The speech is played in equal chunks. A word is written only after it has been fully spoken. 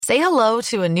Say hello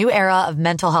to a new era of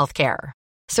mental health care.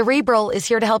 Cerebral is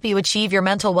here to help you achieve your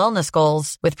mental wellness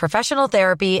goals with professional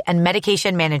therapy and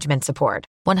medication management support.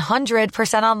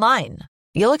 100% online.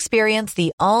 You'll experience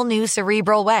the all-new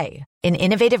Cerebral Way, an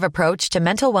innovative approach to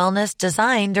mental wellness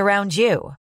designed around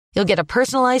you. You'll get a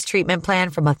personalized treatment plan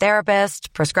from a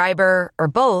therapist, prescriber, or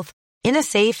both in a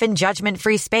safe and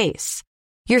judgment-free space.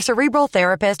 Your Cerebral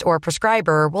therapist or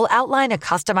prescriber will outline a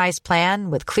customized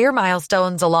plan with clear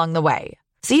milestones along the way,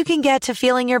 so you can get to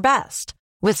feeling your best.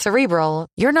 With Cerebral,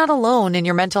 you're not alone in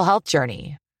your mental health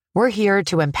journey. We're here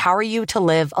to empower you to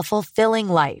live a fulfilling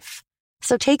life.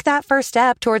 So take that first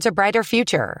step towards a brighter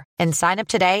future and sign up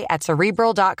today at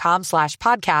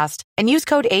Cerebral.com/podcast and use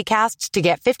code ACAST to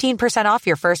get 15% off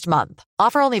your first month.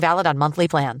 Offer only valid on monthly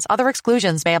plans. Other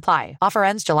exclusions may apply. Offer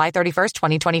ends July 31st,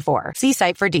 2024. See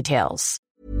site for details.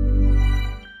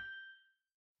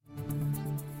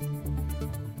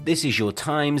 This is your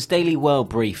Times Daily World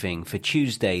Briefing for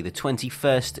Tuesday, the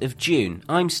 21st of June.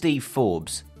 I'm Steve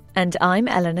Forbes. And I'm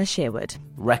Eleanor Sherwood.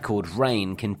 Record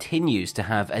rain continues to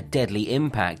have a deadly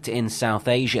impact in South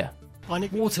Asia.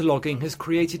 Waterlogging has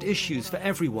created issues for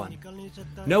everyone.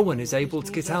 No one is able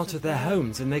to get out of their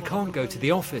homes and they can't go to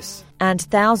the office. And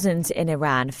thousands in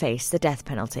Iran face the death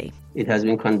penalty. It has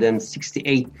been condemned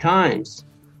 68 times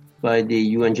by the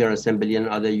UN General Assembly and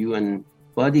other UN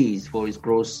bodies for its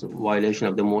gross violation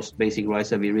of the most basic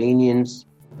rights of Iranians.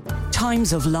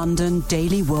 Times of London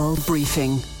Daily World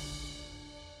Briefing.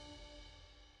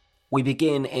 We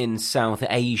begin in South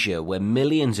Asia, where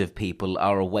millions of people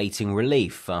are awaiting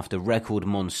relief after record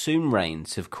monsoon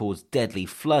rains have caused deadly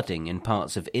flooding in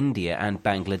parts of India and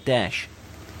Bangladesh.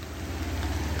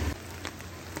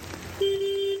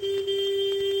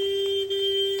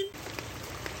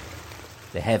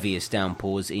 The heaviest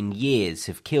downpours in years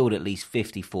have killed at least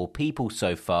 54 people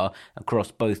so far across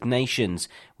both nations,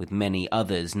 with many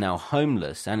others now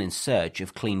homeless and in search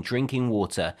of clean drinking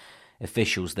water.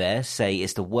 Officials there say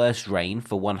it's the worst rain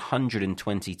for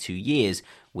 122 years,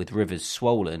 with rivers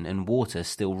swollen and water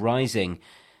still rising.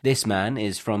 This man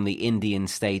is from the Indian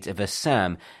state of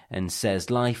Assam and says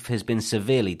life has been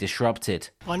severely disrupted.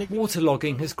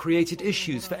 Waterlogging has created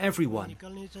issues for everyone.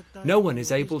 No one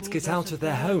is able to get out of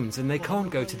their homes and they can't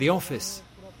go to the office.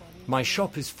 My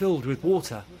shop is filled with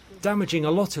water, damaging a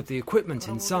lot of the equipment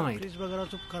inside.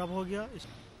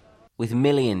 With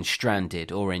millions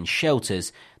stranded or in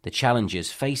shelters, the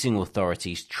challenges facing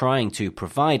authorities trying to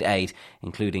provide aid,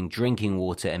 including drinking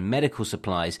water and medical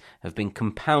supplies, have been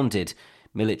compounded.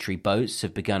 Military boats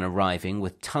have begun arriving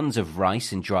with tons of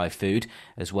rice and dry food,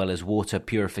 as well as water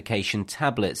purification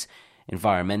tablets.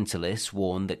 Environmentalists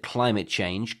warn that climate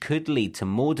change could lead to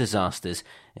more disasters,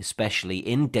 especially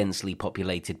in densely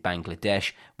populated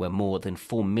Bangladesh, where more than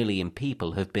 4 million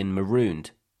people have been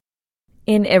marooned.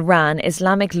 In Iran,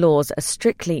 Islamic laws are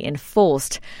strictly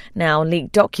enforced. Now,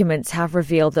 leaked documents have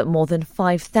revealed that more than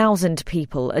 5,000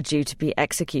 people are due to be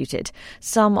executed,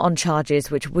 some on charges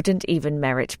which wouldn't even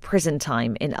merit prison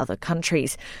time in other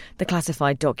countries. The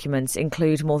classified documents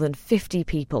include more than 50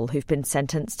 people who've been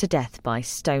sentenced to death by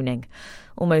stoning.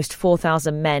 Almost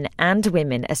 4,000 men and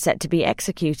women are set to be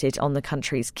executed on the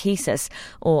country's qisas,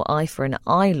 or eye for an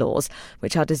eye laws,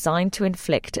 which are designed to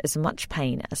inflict as much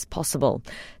pain as possible.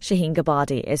 Shaheen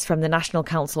Gabadi is from the National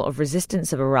Council of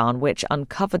Resistance of Iran, which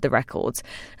uncovered the records,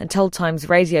 and told Times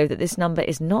Radio that this number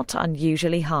is not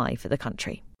unusually high for the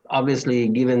country. Obviously,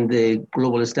 given the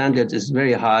global standards, it's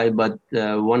very high, but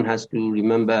one has to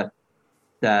remember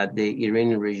that the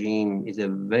Iranian regime is a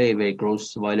very, very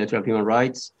gross violator of human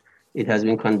rights. It has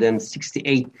been condemned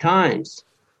 68 times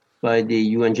by the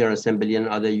UN General Assembly and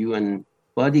other UN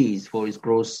bodies for its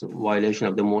gross violation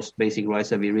of the most basic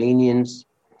rights of Iranians.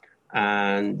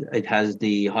 And it has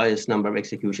the highest number of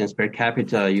executions per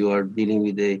capita. You are dealing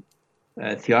with a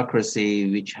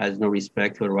theocracy which has no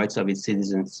respect for the rights of its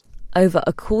citizens. Over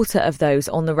a quarter of those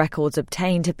on the records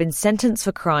obtained have been sentenced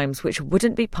for crimes which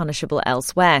wouldn't be punishable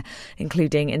elsewhere,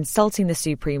 including insulting the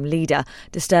supreme leader,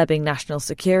 disturbing national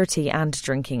security and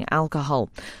drinking alcohol.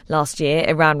 Last year,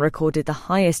 Iran recorded the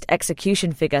highest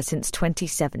execution figure since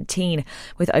 2017,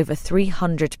 with over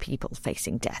 300 people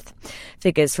facing death.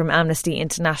 Figures from Amnesty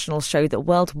International show that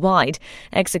worldwide,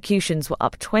 executions were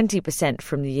up 20%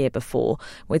 from the year before,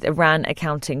 with Iran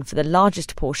accounting for the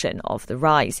largest portion of the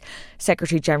rise.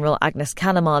 Secretary-General Agnes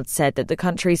Callamard said that the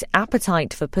country's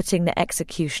appetite for putting the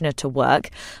executioner to work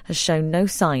has shown no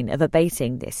sign of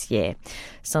abating this year.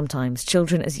 Sometimes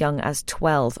children as young as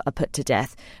 12 are put to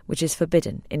death, which is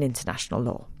forbidden in international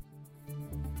law.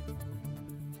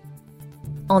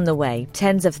 On the way,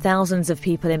 tens of thousands of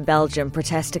people in Belgium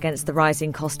protest against the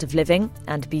rising cost of living,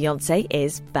 and Beyoncé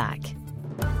is back.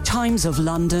 Times of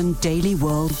London Daily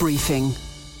World Briefing.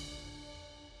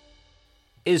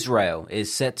 Israel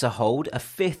is set to hold a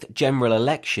fifth general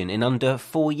election in under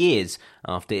 4 years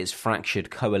after its fractured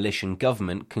coalition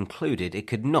government concluded it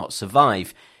could not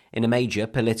survive. In a major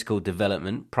political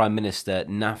development, Prime Minister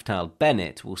Naftali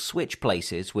Bennett will switch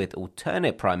places with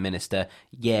alternate Prime Minister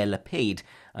Yair Lapid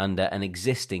under an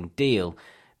existing deal.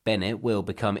 Bennett will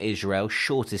become Israel's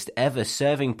shortest ever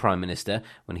serving Prime Minister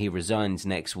when he resigns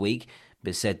next week,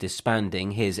 but said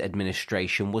disbanding his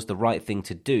administration was the right thing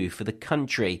to do for the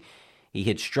country. He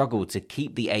had struggled to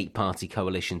keep the eight-party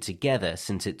coalition together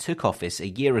since it took office a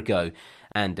year ago,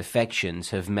 and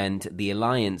defections have meant the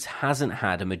alliance hasn't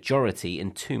had a majority in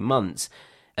 2 months.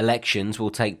 Elections will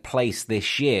take place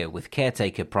this year with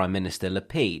caretaker Prime Minister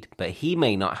Lapid, but he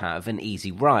may not have an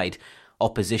easy ride.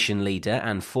 Opposition leader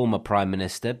and former Prime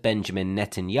Minister Benjamin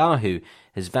Netanyahu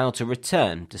has vowed to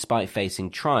return despite facing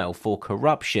trial for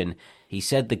corruption. He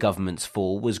said the government's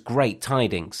fall was great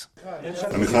tidings.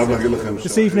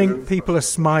 This evening, people are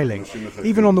smiling.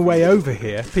 Even on the way over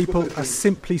here, people are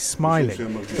simply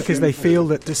smiling because they feel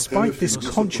that despite this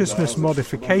consciousness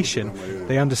modification,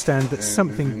 they understand that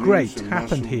something great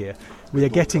happened here. We are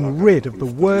getting rid of the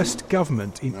worst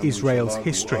government in Israel's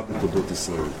history.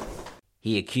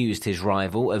 He accused his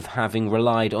rival of having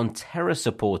relied on terror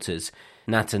supporters.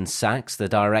 Natan Sachs, the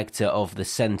director of the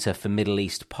Centre for Middle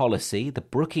East Policy, the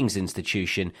Brookings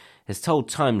Institution, has told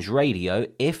Times Radio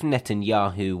if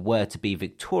Netanyahu were to be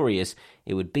victorious,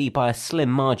 it would be by a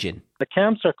slim margin. The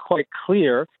camps are quite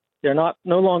clear. They're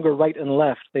no longer right and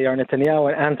left. They are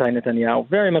Netanyahu and anti-Netanyahu,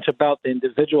 very much about the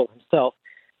individual himself.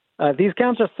 These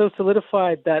camps are so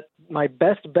solidified that my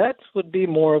best bet would be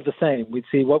more of the same. We'd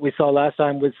see what we saw last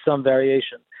time with some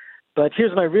variation. But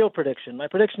here's my real prediction. My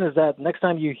prediction is that next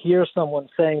time you hear someone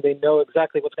saying they know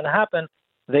exactly what's going to happen,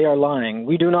 they are lying.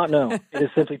 We do not know. It is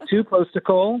simply too close to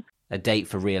call. A date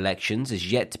for re-elections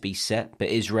is yet to be set, but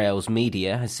Israel's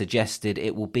media has suggested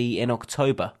it will be in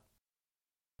October.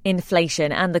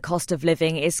 Inflation and the cost of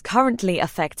living is currently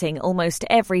affecting almost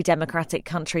every democratic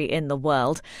country in the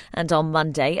world. And on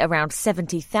Monday, around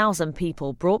 70,000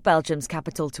 people brought Belgium's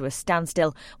capital to a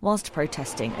standstill whilst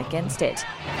protesting against it.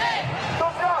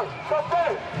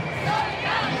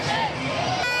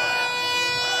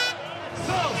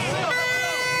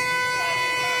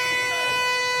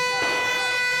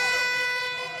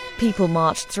 People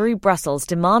marched through Brussels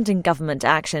demanding government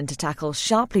action to tackle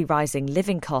sharply rising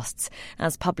living costs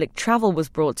as public travel was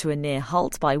brought to a near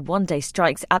halt by one-day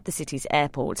strikes at the city's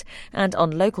airport and on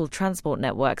local transport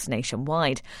networks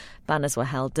nationwide. Banners were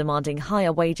held demanding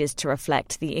higher wages to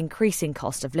reflect the increasing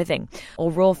cost of living.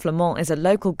 Aurore Flamand is a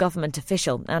local government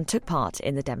official and took part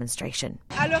in the demonstration.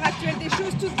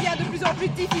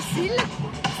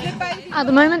 At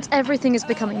the moment, everything is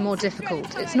becoming more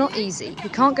difficult. It's not easy. We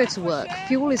can't go to work.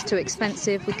 Fuel is too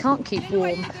expensive. We can't keep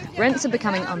warm. Rents are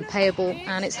becoming unpayable.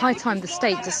 And it's high time the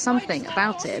state does something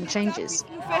about it and changes.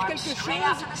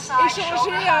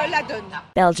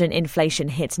 Belgian inflation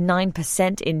hit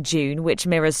 9% in June, which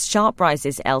mirrors sharp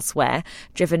rises elsewhere,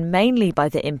 driven mainly by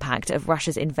the impact of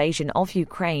Russia's invasion of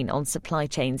Ukraine on supply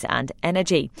chains and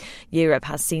energy. Europe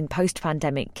has seen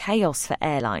post-pandemic chaos for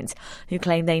airlines, who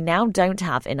claim they now don't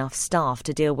have enough staff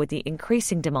to deal with the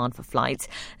increasing demand for flights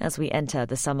as we enter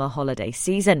the summer holiday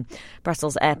season.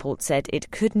 Brussels Airport said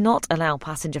it could not allow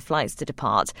passenger flights to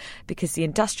depart because the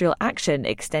industrial action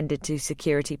extended to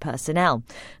security personnel,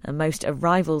 and most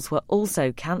arrivals were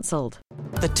also cancelled.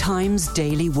 The Times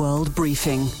Daily World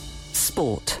Briefing.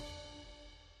 Sport.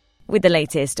 With the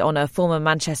latest on a former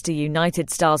Manchester United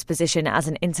star's position as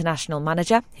an international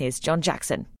manager, here's John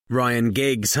Jackson. Ryan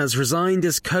Giggs has resigned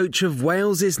as coach of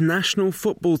Wales's national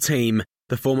football team.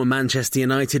 The former Manchester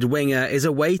United winger is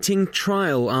awaiting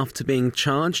trial after being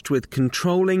charged with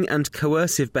controlling and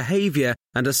coercive behaviour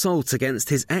and assault against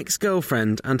his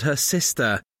ex-girlfriend and her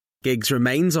sister. Giggs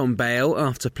remains on bail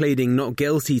after pleading not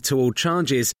guilty to all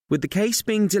charges, with the case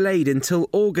being delayed until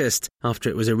August after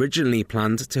it was originally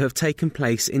planned to have taken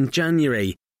place in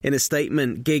January. In a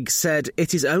statement, Giggs said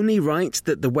it is only right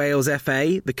that the Wales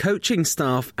FA, the coaching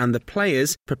staff and the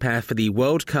players prepare for the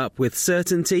World Cup with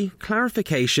certainty,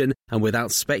 clarification and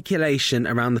without speculation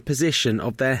around the position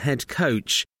of their head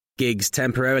coach. Giggs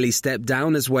temporarily stepped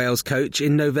down as Wales coach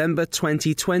in November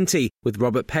 2020, with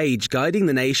Robert Page guiding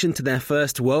the nation to their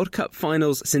first World Cup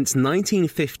finals since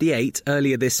 1958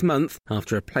 earlier this month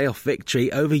after a playoff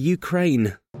victory over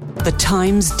Ukraine. The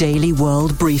Times Daily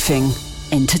World Briefing.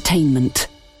 Entertainment.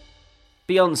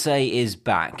 Beyoncé is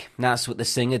back. That's what the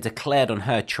singer declared on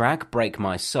her track, Break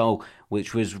My Soul,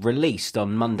 which was released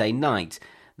on Monday night.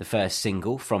 The first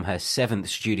single from her 7th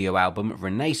studio album,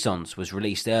 Renaissance, was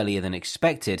released earlier than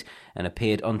expected and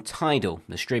appeared on Tidal,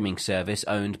 the streaming service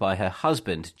owned by her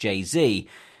husband, Jay-Z.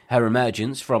 Her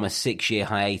emergence from a 6-year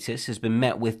hiatus has been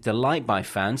met with delight by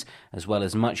fans, as well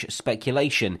as much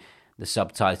speculation. The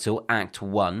subtitle, Act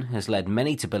 1, has led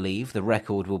many to believe the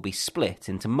record will be split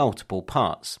into multiple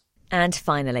parts. And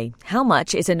finally, how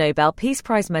much is a Nobel Peace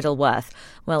Prize medal worth?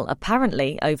 Well,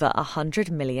 apparently over $100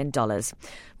 million.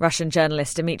 Russian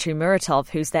journalist Dmitry Muratov,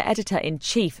 who's their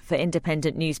editor-in-chief for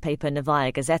independent newspaper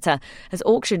Novaya Gazeta, has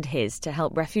auctioned his to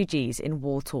help refugees in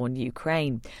war-torn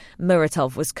Ukraine.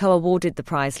 Muratov was co-awarded the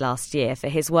prize last year for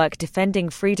his work defending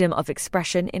freedom of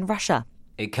expression in Russia.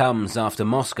 It comes after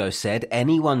Moscow said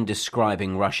anyone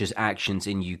describing Russia's actions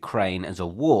in Ukraine as a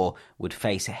war would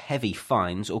face heavy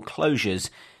fines or closures.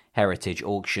 Heritage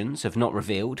Auctions have not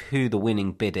revealed who the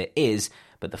winning bidder is,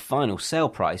 but the final sale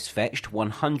price fetched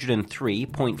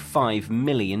 $103.5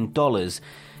 million.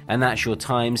 And that's your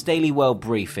Times Daily World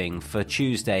Briefing for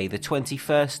Tuesday, the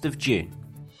 21st of June.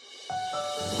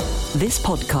 This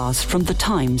podcast from The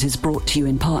Times is brought to you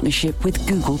in partnership with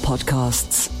Google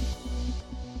Podcasts.